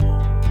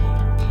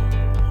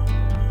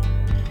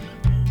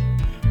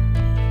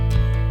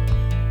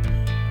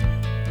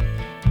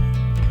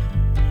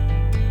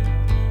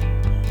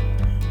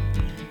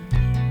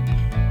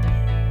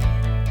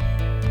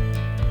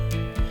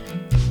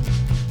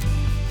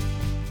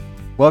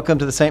Welcome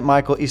to the St.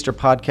 Michael Easter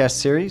Podcast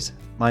Series.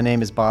 My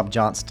name is Bob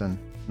Johnston,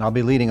 and I'll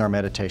be leading our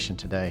meditation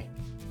today.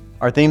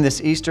 Our theme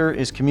this Easter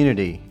is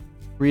community,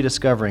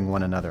 rediscovering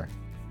one another.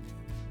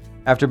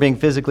 After being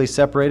physically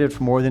separated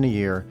for more than a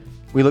year,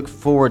 we look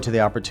forward to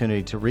the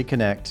opportunity to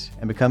reconnect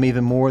and become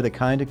even more the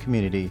kind of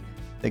community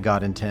that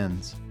God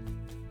intends.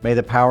 May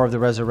the power of the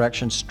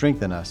resurrection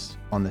strengthen us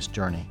on this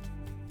journey.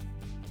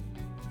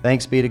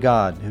 Thanks be to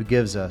God who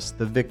gives us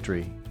the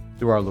victory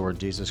through our Lord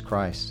Jesus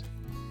Christ.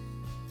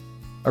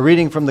 A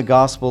reading from the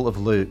Gospel of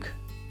Luke,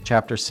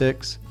 chapter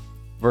 6,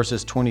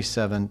 verses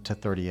 27 to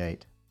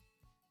 38.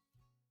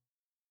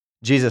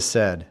 Jesus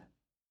said,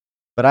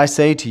 "But I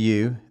say to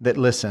you that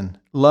listen,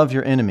 love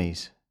your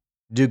enemies,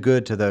 do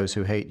good to those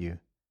who hate you,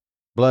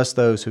 bless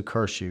those who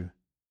curse you,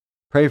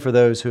 pray for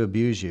those who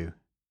abuse you.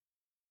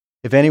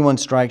 If anyone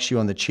strikes you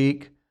on the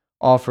cheek,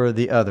 offer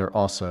the other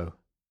also.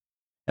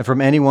 And from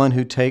anyone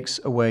who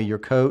takes away your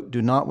coat,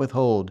 do not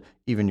withhold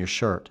even your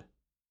shirt.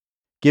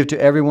 Give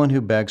to everyone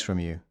who begs from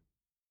you.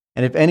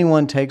 And if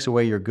anyone takes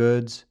away your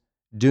goods,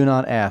 do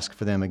not ask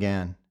for them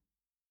again.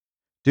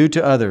 Do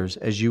to others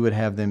as you would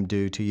have them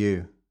do to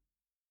you.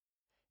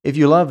 If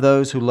you love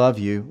those who love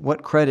you,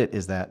 what credit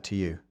is that to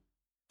you?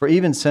 For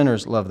even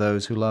sinners love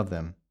those who love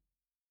them.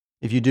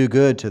 If you do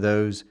good to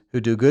those who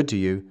do good to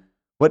you,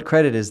 what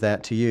credit is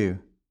that to you?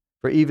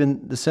 For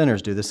even the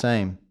sinners do the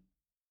same.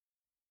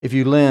 If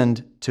you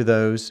lend to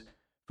those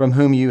from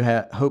whom you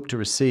hope to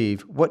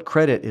receive, what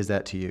credit is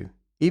that to you?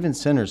 Even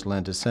sinners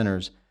lend to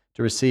sinners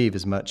to receive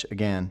as much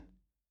again.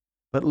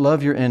 But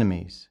love your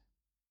enemies,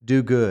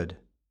 do good,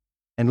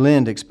 and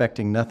lend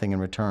expecting nothing in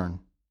return.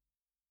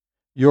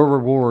 Your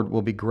reward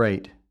will be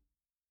great,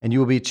 and you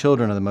will be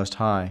children of the Most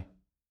High,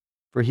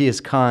 for He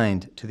is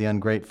kind to the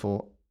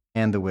ungrateful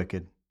and the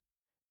wicked.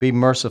 Be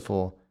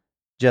merciful,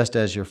 just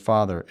as your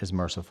Father is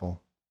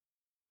merciful.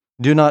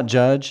 Do not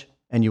judge,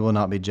 and you will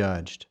not be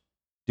judged.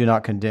 Do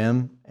not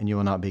condemn, and you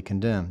will not be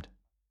condemned.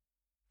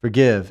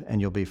 Forgive,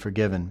 and you'll be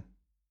forgiven.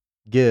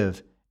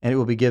 Give, and it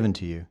will be given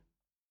to you.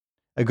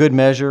 A good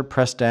measure,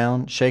 pressed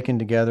down, shaken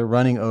together,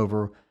 running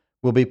over,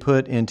 will be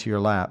put into your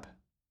lap.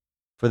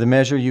 For the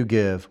measure you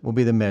give will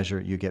be the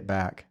measure you get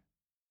back."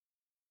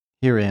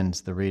 Here ends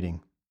the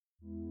reading.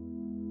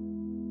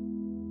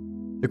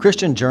 The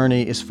Christian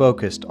journey is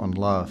focused on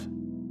love.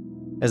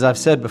 As I've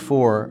said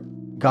before,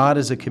 God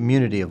is a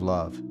community of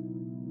love,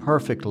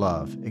 perfect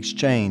love,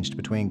 exchanged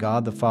between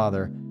God the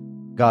Father,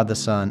 God the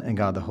Son, and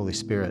God the Holy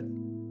Spirit.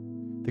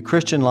 The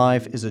Christian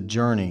life is a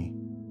journey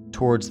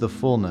towards the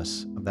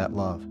fullness of that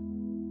love.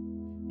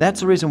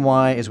 That's the reason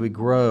why, as we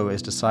grow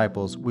as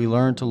disciples, we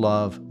learn to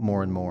love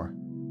more and more.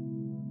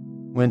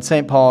 When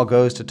St. Paul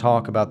goes to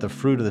talk about the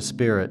fruit of the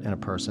Spirit in a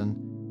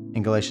person,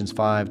 in Galatians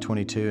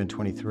 5:22 and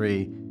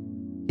 23,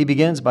 he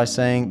begins by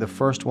saying the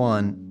first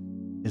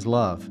one is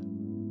love.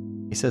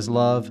 He says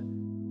love,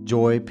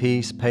 joy,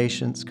 peace,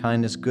 patience,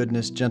 kindness,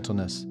 goodness,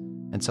 gentleness,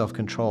 and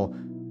self-control.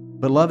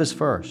 But love is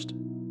first.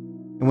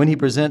 And when he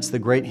presents the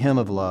great hymn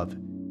of love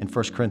in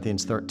 1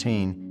 Corinthians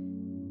 13,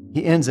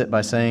 he ends it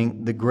by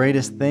saying the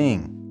greatest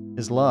thing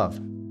is love.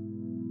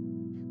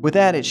 With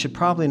that, it should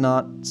probably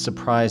not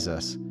surprise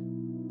us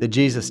that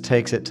Jesus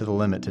takes it to the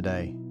limit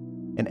today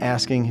in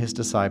asking his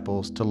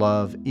disciples to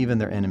love even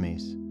their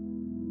enemies.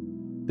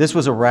 This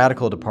was a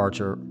radical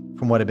departure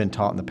from what had been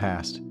taught in the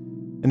past.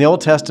 In the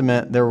Old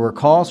Testament, there were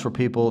calls for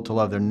people to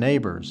love their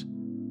neighbors,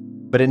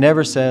 but it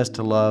never says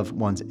to love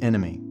one's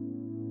enemy.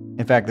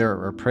 In fact, there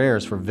are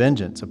prayers for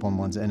vengeance upon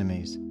one's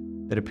enemies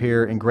that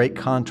appear in great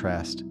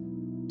contrast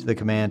to the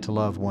command to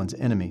love one's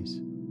enemies.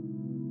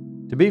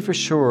 To be for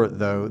sure,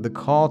 though, the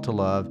call to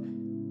love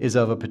is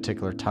of a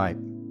particular type.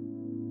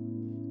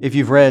 If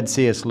you've read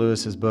C.S.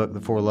 Lewis's book, The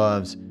Four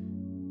Loves,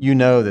 you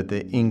know that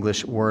the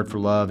English word for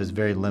love is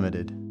very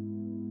limited.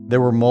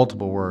 There were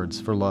multiple words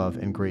for love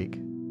in Greek.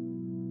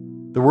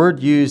 The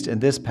word used in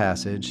this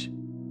passage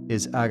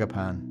is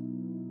agapan,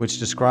 which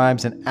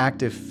describes an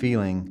active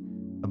feeling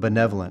of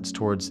benevolence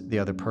towards the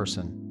other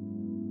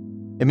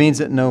person. It means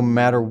that no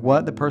matter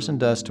what the person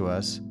does to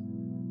us,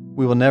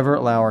 we will never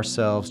allow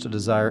ourselves to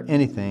desire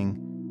anything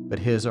but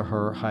his or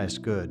her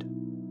highest good.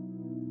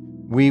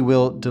 We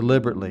will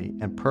deliberately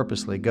and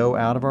purposely go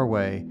out of our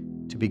way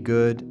to be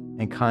good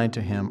and kind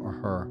to him or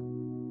her.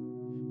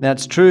 Now,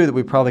 it's true that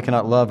we probably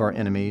cannot love our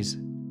enemies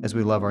as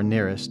we love our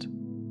nearest,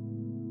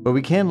 but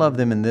we can love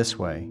them in this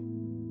way.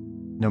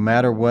 No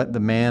matter what the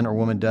man or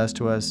woman does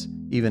to us,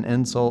 even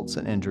insults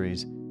and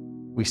injuries,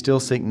 we still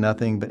seek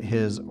nothing but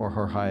his or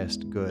her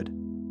highest good.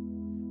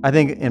 I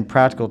think in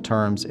practical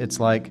terms, it's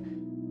like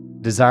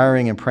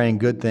desiring and praying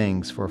good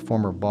things for a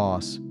former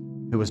boss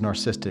who was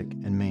narcissistic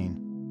and mean.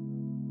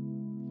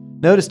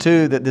 Notice,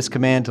 too, that this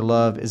command to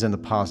love is in the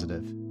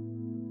positive.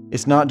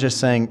 It's not just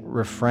saying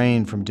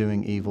refrain from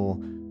doing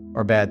evil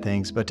or bad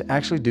things, but to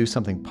actually do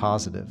something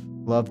positive,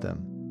 love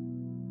them.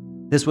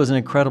 This was an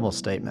incredible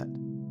statement.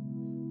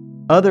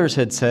 Others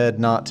had said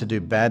not to do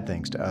bad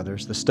things to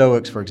others. The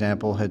Stoics, for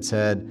example, had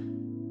said,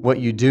 "What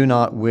you do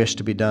not wish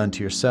to be done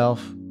to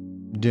yourself,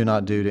 do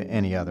not do to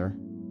any other."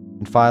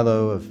 And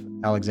Philo of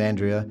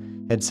Alexandria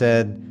had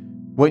said,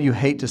 What you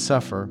hate to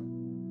suffer,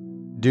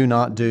 do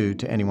not do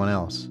to anyone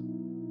else.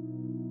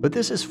 But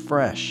this is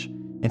fresh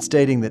in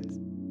stating that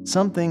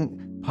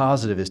something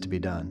positive is to be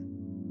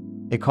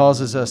done. It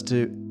causes us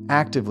to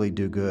actively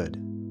do good.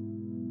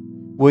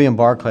 William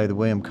Barclay,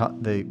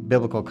 the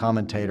biblical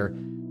commentator,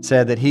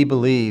 said that he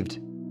believed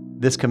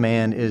this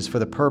command is for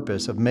the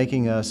purpose of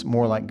making us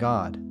more like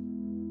God.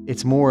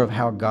 It's more of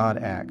how God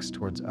acts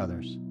towards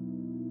others.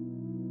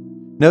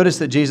 Notice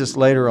that Jesus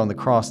later on the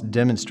cross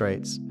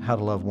demonstrates how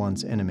to love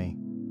one's enemy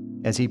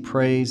as he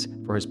prays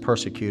for his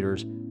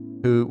persecutors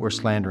who were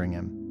slandering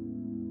him.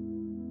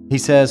 He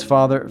says,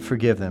 "Father,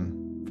 forgive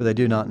them, for they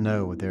do not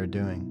know what they are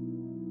doing."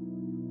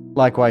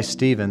 Likewise,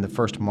 Stephen, the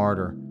first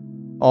martyr,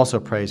 also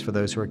prays for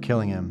those who are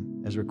killing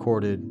him, as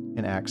recorded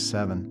in Acts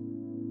 7.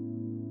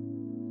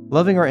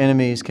 Loving our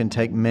enemies can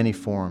take many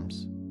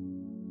forms.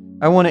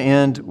 I want to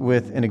end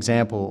with an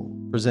example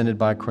presented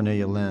by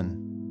Cornelia Lynn.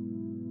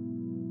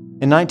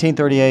 In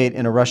 1938,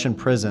 in a Russian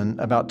prison,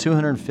 about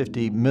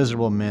 250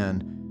 miserable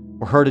men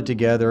were herded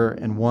together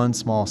in one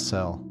small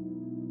cell.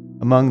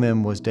 Among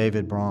them was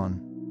David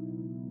Braun.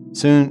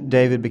 Soon,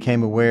 David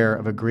became aware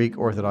of a Greek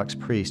Orthodox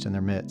priest in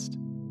their midst.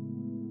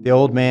 The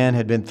old man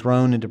had been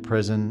thrown into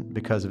prison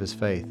because of his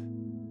faith.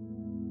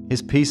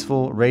 His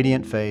peaceful,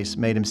 radiant face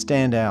made him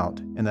stand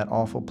out in that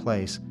awful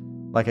place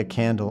like a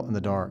candle in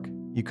the dark.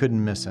 You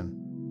couldn't miss him.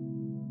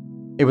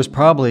 It was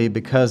probably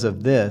because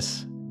of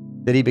this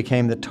that he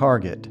became the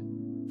target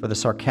for the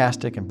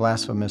sarcastic and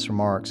blasphemous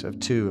remarks of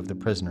two of the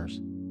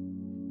prisoners.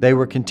 They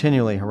were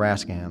continually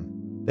harassing him.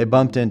 They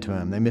bumped into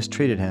him. They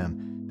mistreated him.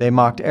 They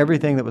mocked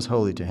everything that was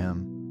holy to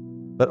him.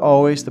 But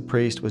always the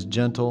priest was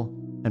gentle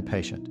and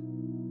patient.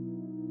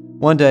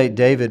 One day,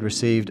 David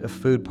received a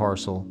food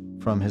parcel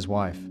from his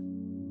wife.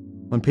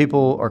 When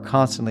people are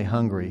constantly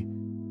hungry,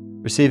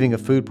 receiving a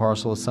food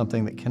parcel is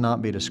something that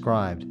cannot be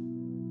described,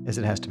 as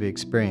it has to be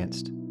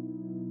experienced.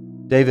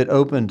 David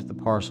opened the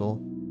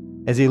parcel.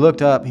 As he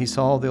looked up, he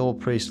saw the old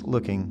priest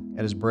looking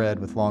at his bread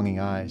with longing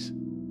eyes.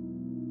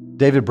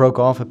 David broke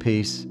off a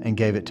piece and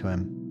gave it to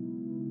him.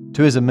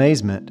 To his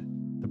amazement,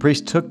 the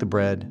priest took the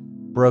bread,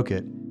 broke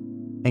it,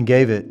 and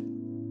gave it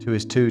to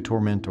his two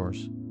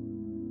tormentors.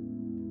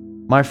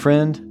 "My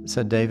friend,"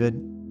 said David,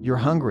 "you're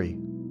hungry.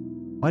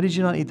 Why did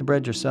you not eat the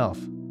bread yourself?"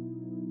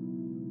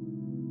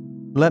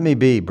 "Let me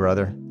be,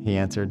 brother," he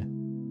answered.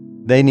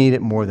 "They need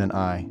it more than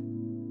I.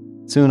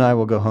 Soon I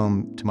will go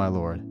home to my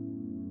Lord.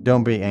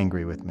 Don't be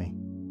angry with me."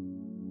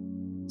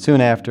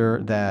 Soon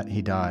after that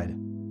he died,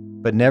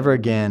 but never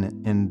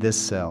again in this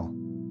cell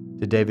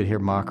did David hear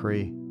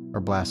mockery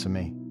or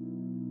blasphemy.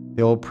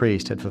 The old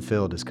priest had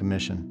fulfilled his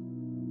commission.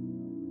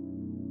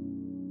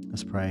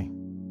 Let's pray.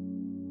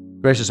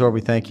 Gracious Lord,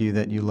 we thank you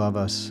that you love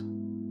us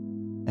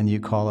and you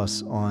call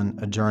us on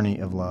a journey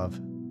of love.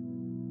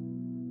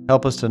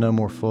 Help us to know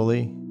more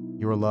fully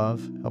your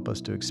love. Help us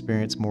to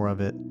experience more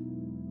of it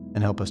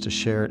and help us to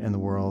share it in the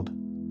world,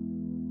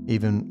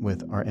 even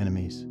with our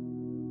enemies.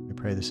 We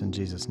pray this in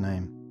Jesus'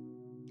 name.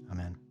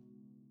 Amen.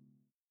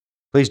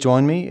 Please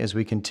join me as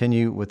we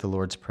continue with the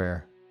Lord's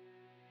Prayer.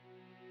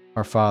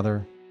 Our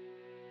Father,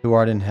 who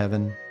art in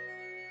heaven,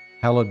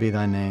 hallowed be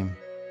thy name.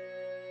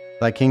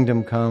 Thy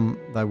kingdom come,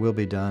 thy will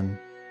be done,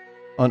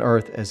 on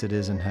earth as it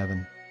is in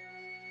heaven.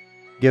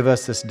 Give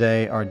us this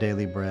day our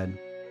daily bread,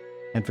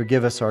 and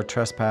forgive us our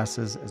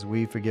trespasses as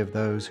we forgive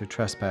those who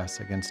trespass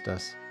against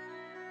us.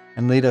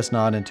 And lead us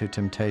not into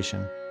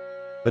temptation,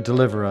 but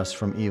deliver us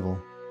from evil.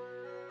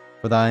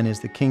 For thine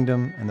is the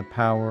kingdom and the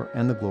power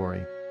and the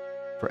glory,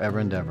 forever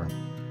and ever.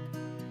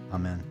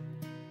 Amen.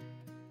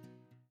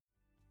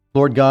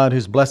 Lord God,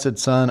 whose blessed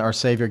Son, our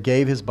Savior,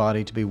 gave his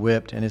body to be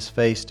whipped and his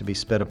face to be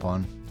spit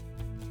upon,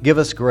 give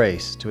us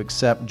grace to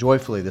accept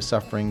joyfully the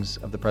sufferings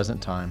of the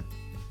present time,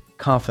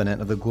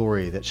 confident of the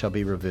glory that shall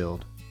be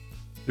revealed.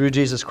 Through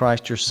Jesus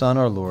Christ, your Son,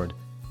 our Lord,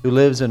 who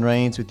lives and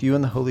reigns with you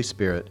in the Holy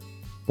Spirit,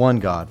 one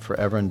God,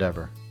 forever and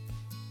ever.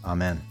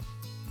 Amen.